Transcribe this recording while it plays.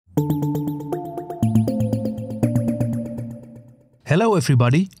Hello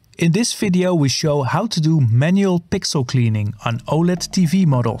everybody! In this video we show how to do manual pixel cleaning on OLED TV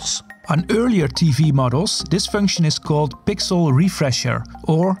models. On earlier TV models this function is called pixel refresher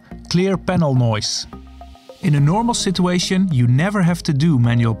or clear panel noise. In a normal situation you never have to do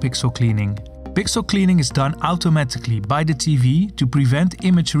manual pixel cleaning. Pixel cleaning is done automatically by the TV to prevent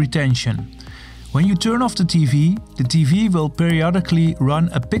image retention. When you turn off the TV will periodically run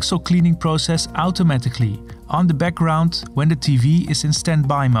a pixel cleaning process automatically on the background when the TV is in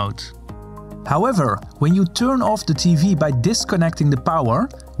standby mode. However, when you turn off the TV by disconnecting the power,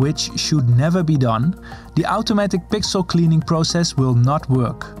 which should never be done, the automatic pixel cleaning process will not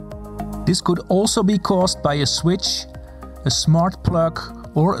work. This could also be caused by a switch, a smart plug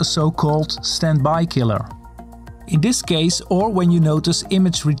or a so-called standby killer. In this case, or when you notice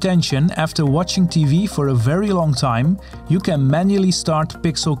image retention after watching TV for a very long time, you can manually start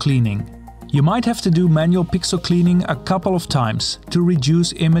pixel cleaning. You might have to do manual pixel cleaning a couple of times to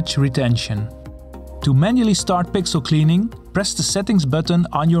reduce image retention. To manually start pixel cleaning, press the settings button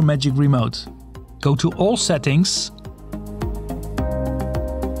on your Magic Remote. Go to All Settings,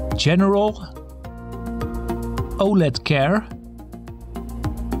 General, OLED Care,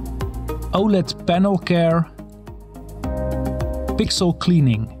 OLED Panel Care, Pixel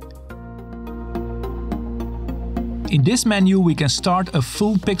Cleaning. In this menu we can start a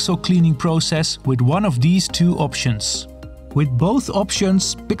full pixel cleaning process with one of these two options. With both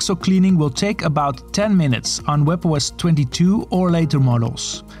options, pixel cleaning will take about 10 minutes on WebOS 22 or later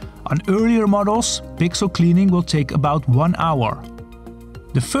models. On earlier models, pixel cleaning will take about 1 hour.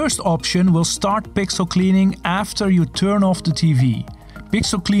 The first option will start pixel cleaning after you turn off the TV.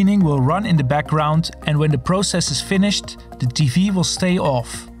 Pixel cleaning will run in the background and when the process is finished, the TV will stay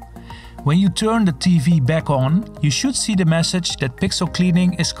off. When you turn the TV back on, you should see the message that pixel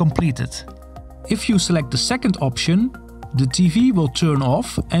cleaning is completed. If you select the second option, the TV will turn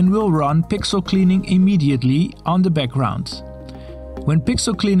off and will run pixel cleaning immediately on the background. When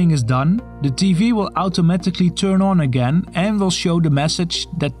pixel cleaning is done, the TV will automatically turn on again and will show the message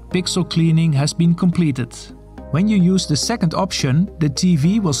that pixel cleaning has been completed. When you use the second option, the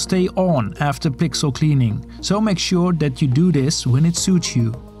TV will stay on after pixel cleaning, so make sure that you do this when it suits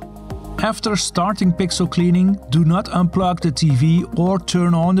you. After starting pixel cleaning, do not unplug the TV or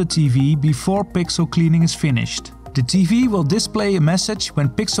turn on the TV before pixel cleaning is finished. The TV will display a message when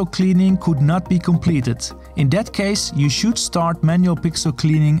pixel cleaning could not be completed. In that case, you should start manual pixel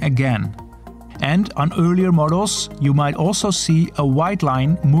cleaning again. And on earlier models, you might also see a white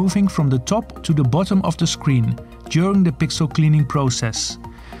line moving from the top to the bottom of the screen during the pixel cleaning process.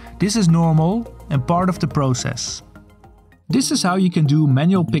 This is normal and part of the process. This is how you can do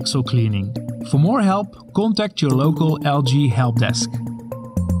manual pixel cleaning. For more help, contact your local LG help desk.